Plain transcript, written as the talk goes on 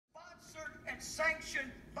it's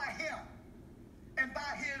sanctioned by him and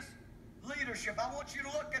by his leadership. I want you to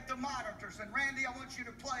look at the monitors, and Randy, I want you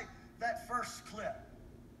to play that first clip.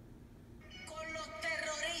 Con los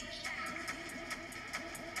terroristas.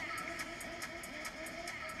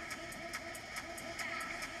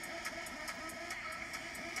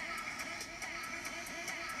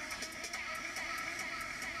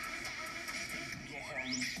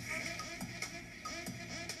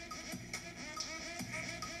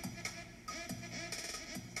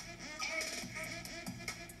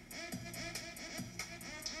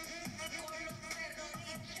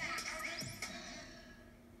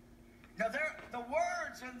 Now, the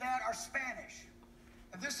words in that are Spanish,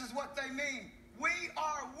 and this is what they mean. We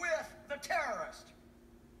are with the terrorist.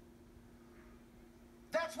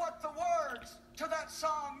 That's what the words to that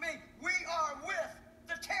song mean. We are with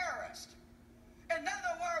the terrorist. In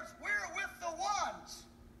other words, we're with the ones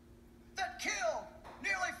that killed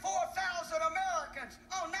nearly 4,000 Americans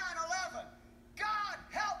on 9/11. God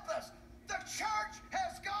help us. The church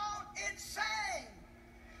has gone insane.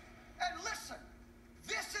 And listen,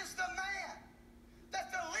 this is the man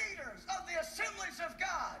that the leaders of the Assemblies of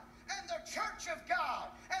God and the Church of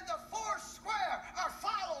God and the Four Square are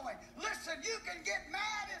following. Listen, you can get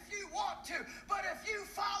mad if you want to, but if you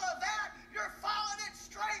follow that, you're following it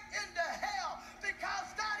straight into hell, because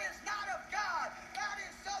that is not of God. That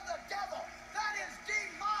is of the devil. That is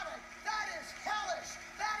demonic. That is hellish.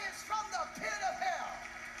 That is from the pit of hell.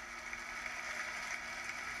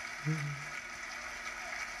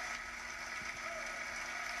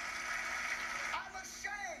 I'm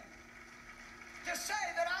ashamed to say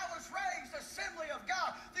that I was raised Assembly of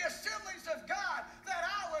God. The Assemblies of God that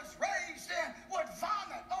I was raised in would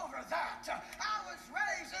vomit over that. I was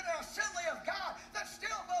raised in an Assembly of God that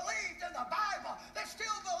still believed in the Bible, that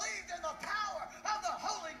still believed in the power of the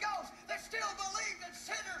Holy Ghost, that still believed in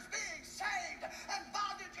sinners being saved and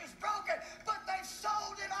bondages broken, but they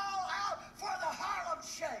sold it all out for the Harlem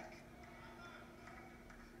Shake.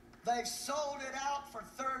 They sold it out for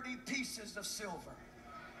 30 pieces of silver.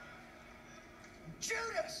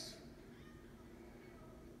 Judas.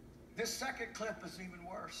 This second clip is even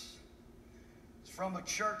worse. It's from a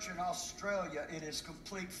church in Australia. It is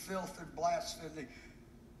complete filth and blasphemy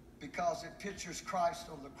because it pictures Christ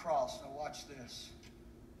on the cross. Now watch this.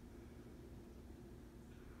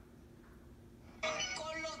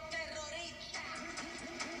 Con los terroristas.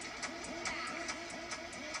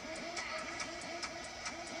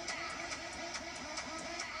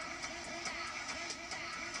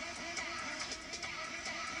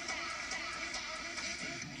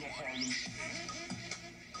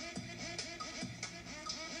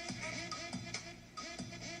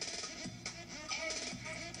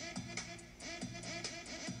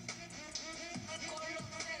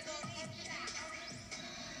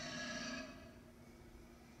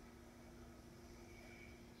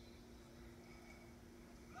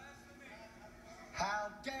 How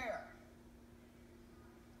dare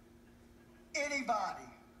anybody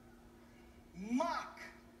mock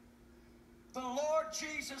the Lord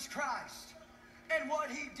Jesus Christ and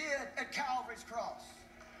what he did at Calvary's cross?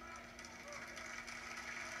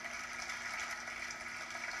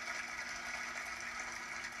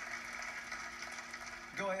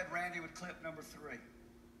 Go ahead, Randy, with clip number 3.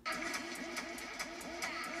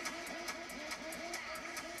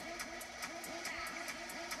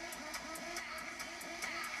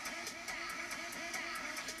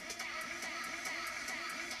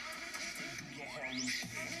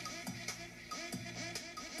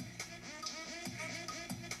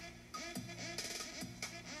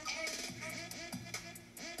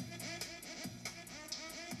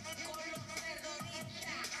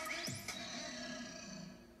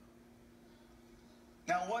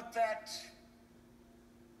 Now, what that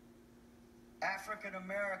African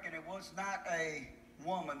American, it was not a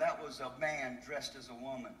woman, that was a man dressed as a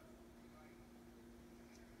woman.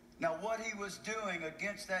 Now, what he was doing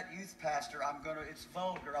against that youth pastor, it's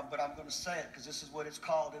vulgar, but I'm going to say it because this is what it's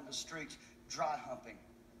called in the streets, dry humping.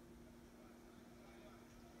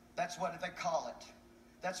 That's what they call it.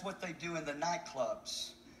 That's what they do in the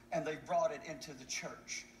nightclubs, and they brought it into the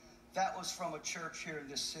church. That was from a church here in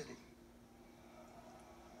this city.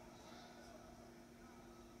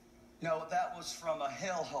 No, that was from a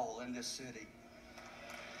hellhole in this city.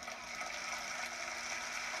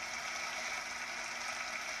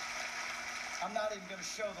 I'm not even going to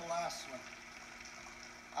show the last one.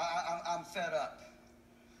 I'm fed up.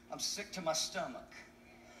 I'm sick to my stomach.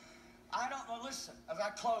 I don't know, listen, as I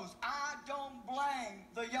close, I don't blame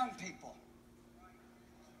the young people.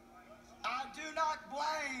 I do not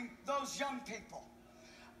blame those young people.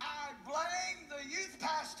 I blame the youth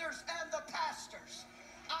pastors and the pastors.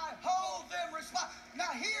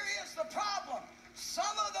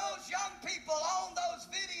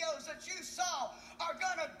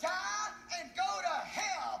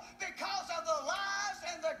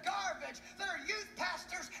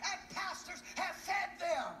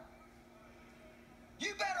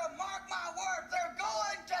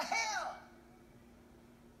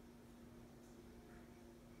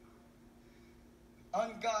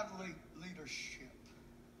 ungodly leadership.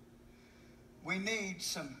 We need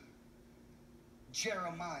some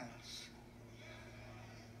Jeremiahs.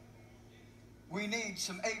 We need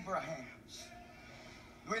some Abrahams.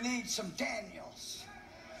 We need some Daniels.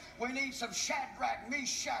 We need some Shadrach,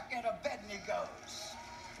 Meshach, and Abednego.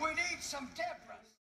 We need some Deborahs.